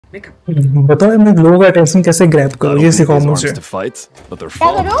बताओ मैं लोगों का अटेंशन कैसे ग्रैब करूं, ये सिखाओ मुझे।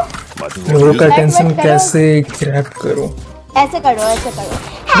 क्या करो? लोगों का अटेंशन कैसे ग्रैब करूं? ऐसे करो, ऐसे करो।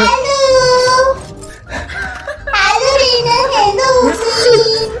 हेलो हेलो रीना, हेलो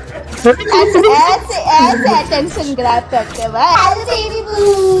ऐसे ऐसे अटेंशन ग्रैब करते हैं भाई। हेलो बेबी बू।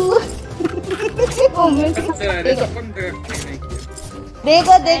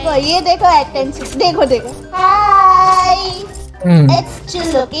 देखो देखो, ये देखो अटेंशन, देखो देखो। हाय, let's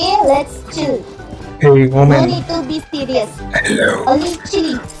chill, okay? Let's chill. Hey woman. No need to be serious. Hello. Only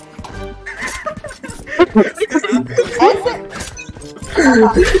chilly. ऐसे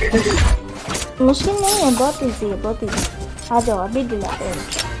मुश्किल नहीं है, बहुत इजी है, बहुत इजी। आ जाओ, अभी दिलाते हैं,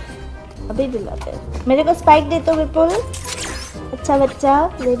 अभी दिलाते हैं। मेरे को स्पाइक दे दो विपुल। अच्छा बच्चा,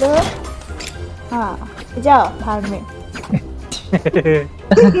 ले दो। हाँ जाओ भाग में।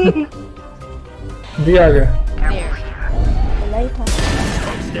 भी आ गया।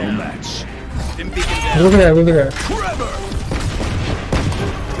 रुक गया, रुक गया।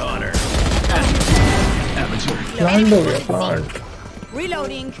 प्लांट हो गया, plant.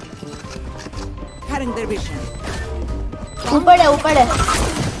 Reloading. Cutting their vision. ऊपर है, ऊपर है।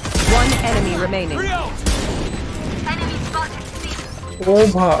 One enemy remaining. ओ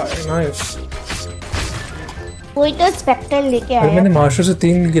भाई, नाइस। कोई तो स्पेक्टर लेके आया। मैंने मास्टर से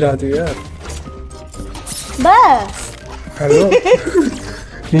 3 गिरा दिए यार। बस। हेलो।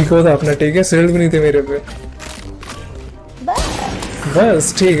 ठीक हो था अपना, ठीक है, शील्ड भी नहीं थे मेरे पे।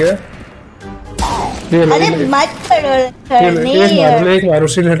 बस ठीक है। अरे मत करो, एक मारो,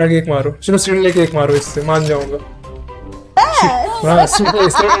 शील्ड हटा के एक मारो। चलो शील्ड लेके एक मारो, इससे मान जाऊंगा। हाँ, शील्ड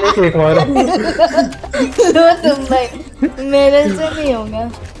लेके एक मारो। लो तुम भाई, मेरे से नहीं होगा।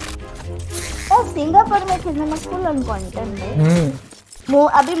 सिंगापुर में खेलने में फुल ऑन कंटेंट है।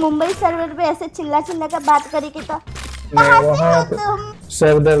 अभी मुंबई सर्वर पे ऐसे चिल्ला चिल्ला कर बात करेगी तो कहाँ से हो तुम?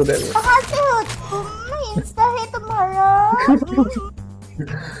 सर्वर दे। कहाँ से हो तुम? इंस्टा है तुम्हारा?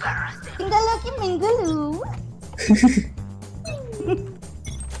 सिंगल हो कि मिंगल हो?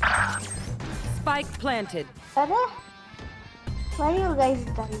 Spike planted. अरे, why you guys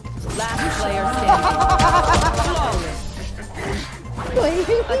dying? Last player standing.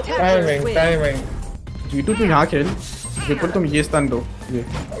 Timing. Jitu तुम यहाँ खेल, विपुल तुम ये स्टन दो, ये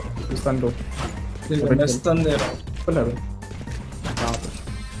स्टन दो। मैं स्टन दे रहा हूँ।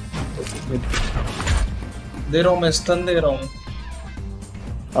 दे रहा हूँ, मैं स्टन दे रहा हूँ।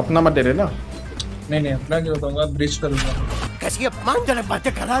 अपना मत दे रहे ना? नहीं अपना क्यों बताऊंगा, ब्रिज करूंगा। कैसी अपमानजनक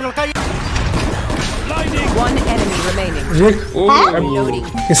बातें कर रहा है लड़का ये। One enemy remaining.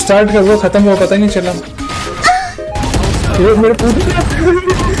 ये स्टार्ट कर दो, खत्म हुआ पता ही नहीं चला। ये मेरे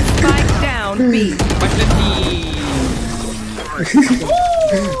Spike down B.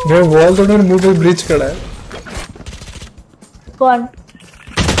 मैं वॉल तोड़ने मुंह पे ब्रिज खड़ा है। कौन?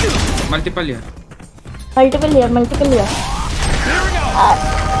 मल्टीपल यार।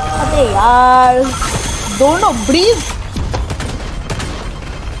 अबे यार, दोनों ब्रिज।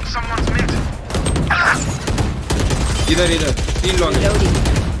 इधर 3 लॉन्ग।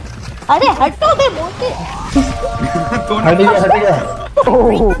 अरे हटो बे मोटे। हट गया।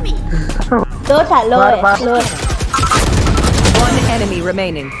 दो था, लो है। One enemy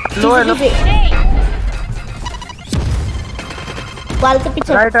remaining. लो है, लो। वाल के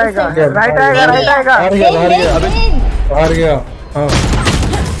पीछे। राइट आएगा। हार गया। हाँ।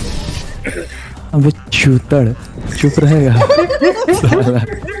 अबे चूतड़, चुप रहेगा।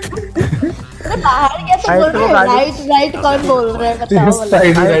 बाहर गया तो बोल रहे हैं, राइट कौन बोल रहा है बताओ।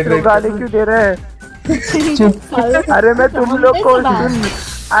 राइट गाली क्यों दे रहे हैं? अरे मैं तुम लोग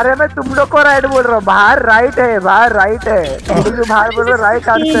को राइट बोल रहा हूँ। बाहर राइट है, बाहर राइट है। तुम जो बाहर बोल रहे हो राइट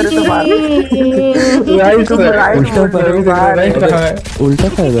आंसर है तुम्हारा। उल्टा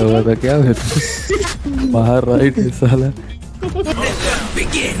फायदा हुआ था क्या? बाहर राइट है साला।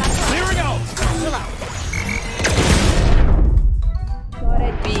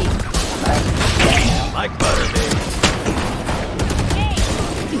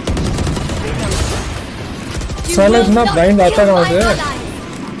 साला इतना ब्लाइंड आता कहाँ से है?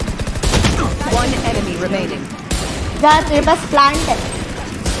 One enemy remaining. जा, तेरे पास प्लांट है।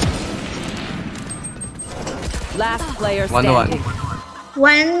 Last player standing.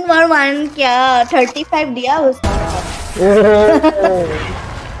 1 क्या 35 दिया उसने।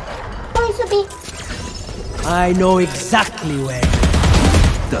 I know exactly where.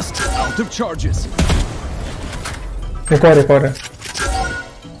 Dust out of charges. एक और है।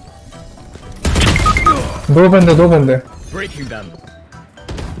 दो बंदे। Breaking them.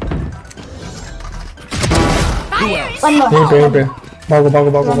 पे भागो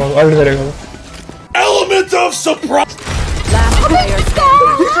अल्ट करेगा वो। Element of surprise. Last player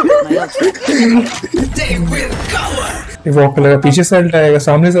standing. ये वॉक लगा पीछे से अल्ट आएगा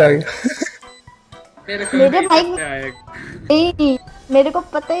सामने से आएगा। मेरे भाई नहीं, मेरे को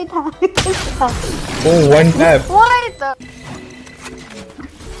पता ही था। ओह one tap.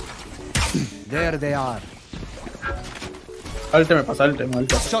 There they are. Alt में फंसा अल्ट में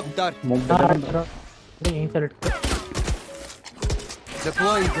Shot dart. नहीं चल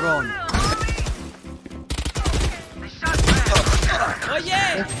Deploying drone. Oh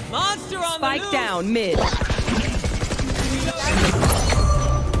yeah! Monster on Spike down mid.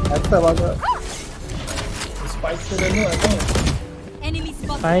 अच्छा बात है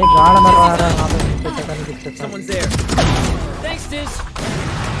भाई गाड़ मरवा रहा है वहाँ पे नीचे चक्कर नहीं दिखता। Someone's there. Thanks, Diz.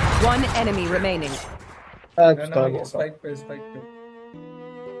 One enemy remaining. Spike पे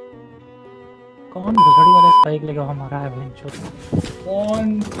कौन भुसड़ी वाला स्पाइक लेके हमारा है बेंचो कौन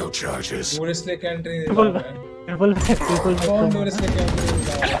No charges. टूरिस्ट लेके एंट्री दे बिल्कुल रहा है बिल्कुल कौन टूरिस्ट लेके एंट्री दे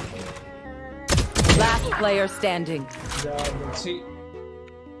रहा है Last player standing. जा बच्ची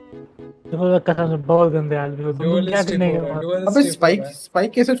बिल्कुल कसम से बहुत गंदे आदमी हो तुम क्या करने के बाद। अबे स्पाइक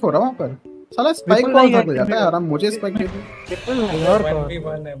कैसे छोड़ा वहाँ पर साला स्पाइक कौन सा हो जाता है आराम मुझे स्पाइक दे दे बिल्कुल नहीं और कौन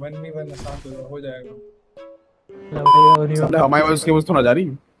 1v1 है 1v1 है साथ हो जाएगा साला हमारे पास उसके तो ना जा रही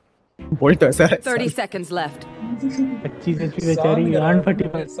वही तो ऐसा है 30 seconds left. 25 बेचारी आन फटी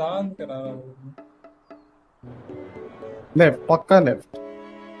पर शांत करा रहा हूँ लेफ्ट पक्का लेफ्ट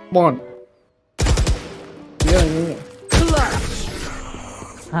बॉन ये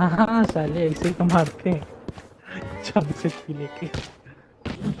हाँ साले ऐसे ही तो मारते हैं छम से लेके।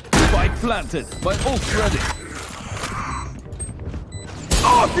 Spike planted. My ult ready.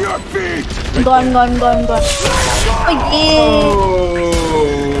 Off your feet. Gone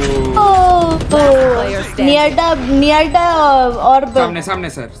near the और सामने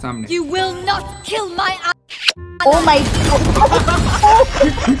सर सामने You will not kill my Oh my god.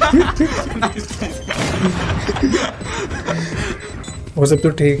 वो सब तो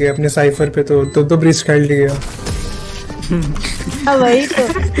ठीक है अपने साइफर पे तो ब्रिज कर लिया वही तो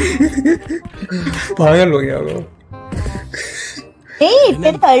पागल हो गया वो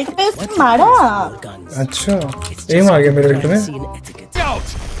तेरे अल्ट पे उसने मारा। अच्छा एम आ गया मेरे अल्ट में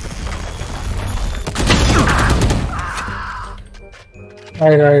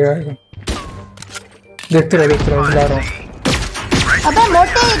आएगा देखते रहो ला रहा हूँ। अबे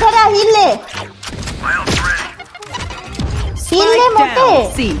मोटे इधर आ हील ले मोटे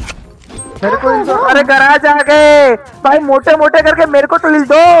मेरे को अरे गराज आ गए भाई मोटे मोटे करके मेरे को तो हिल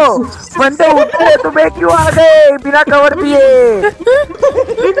दो बंदे उठे तुम्हें क्यों आ गए बिना कवर दिए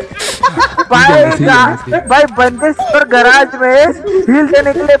भाई बंदे पर गराज में हिल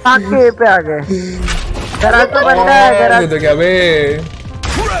देने के लिए भाग के पे आ गए। गराज तो बंदा है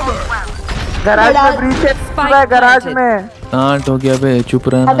गराज में ब्रीच है गराज में आंट हो गया बे चुप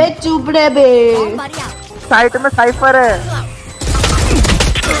रहना। अबे चुप रहे बे साइड में साइफर है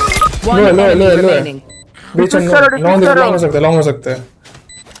One enemy remaining. लॉन्ग हो सकता है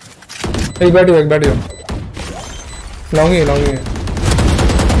एक बैठियो लॉन्ग ही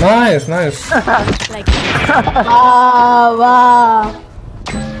नाइस वाह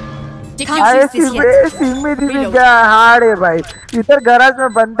हार्ड है भाई इधर गराज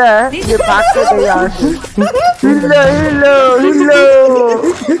में बंदा है ये भाग के गई यहाँ से हिलो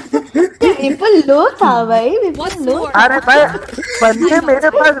विपुल लो था भाई विपुल लो। अरे भाई बंदे मेरे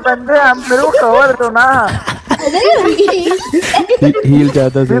पास बंदे हम मेरे को कवर दो ना हील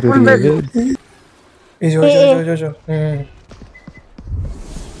ज्यादा जरूरी है जो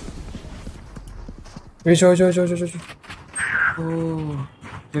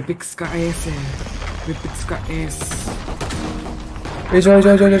विपिक्स का एस है विपिक्स का एस जो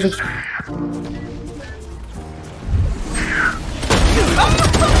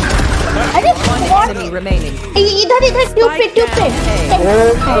अरे One enemy remaining. इधर ट्यूब पे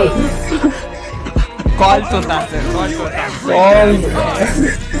कॉल तो था sir call All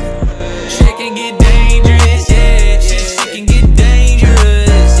Shit can get dangerous, yeah.